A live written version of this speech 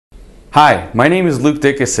Hi, my name is Luke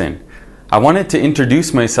Dickinson. I wanted to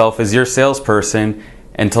introduce myself as your salesperson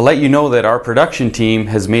and to let you know that our production team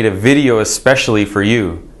has made a video especially for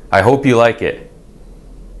you. I hope you like it.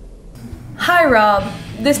 Hi Rob,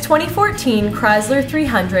 this 2014 Chrysler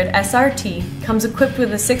 300 SRT comes equipped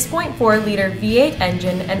with a 6.4-liter V8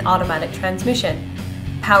 engine and automatic transmission,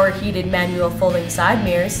 power-heated manual folding side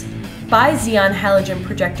mirrors, bi-xenon halogen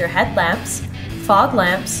projector headlamps, fog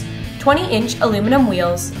lamps, 20-inch aluminum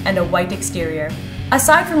wheels, and a white exterior.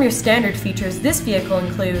 Aside from your standard features, this vehicle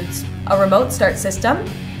includes a remote start system,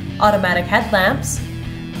 automatic headlamps,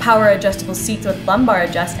 power adjustable seats with lumbar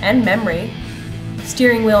adjust and memory,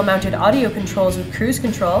 steering wheel mounted audio controls with cruise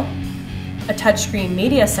control, a touchscreen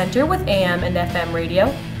media center with AM and FM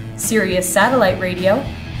radio, Sirius satellite radio,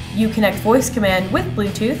 Uconnect voice command with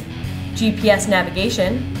Bluetooth, GPS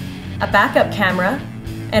navigation, a backup camera,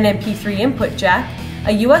 an MP3 input jack,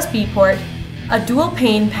 a USB port, a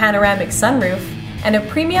dual-pane panoramic sunroof, and a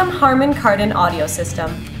premium Harman Kardon audio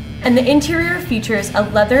system. And the interior features a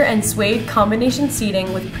leather and suede combination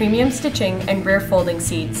seating with premium stitching and rear folding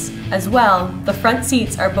seats. As well, the front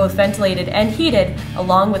seats are both ventilated and heated,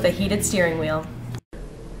 along with a heated steering wheel.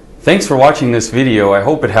 Thanks for watching this video. I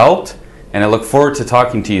hope it helped, and I look forward to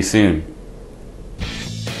talking to you soon.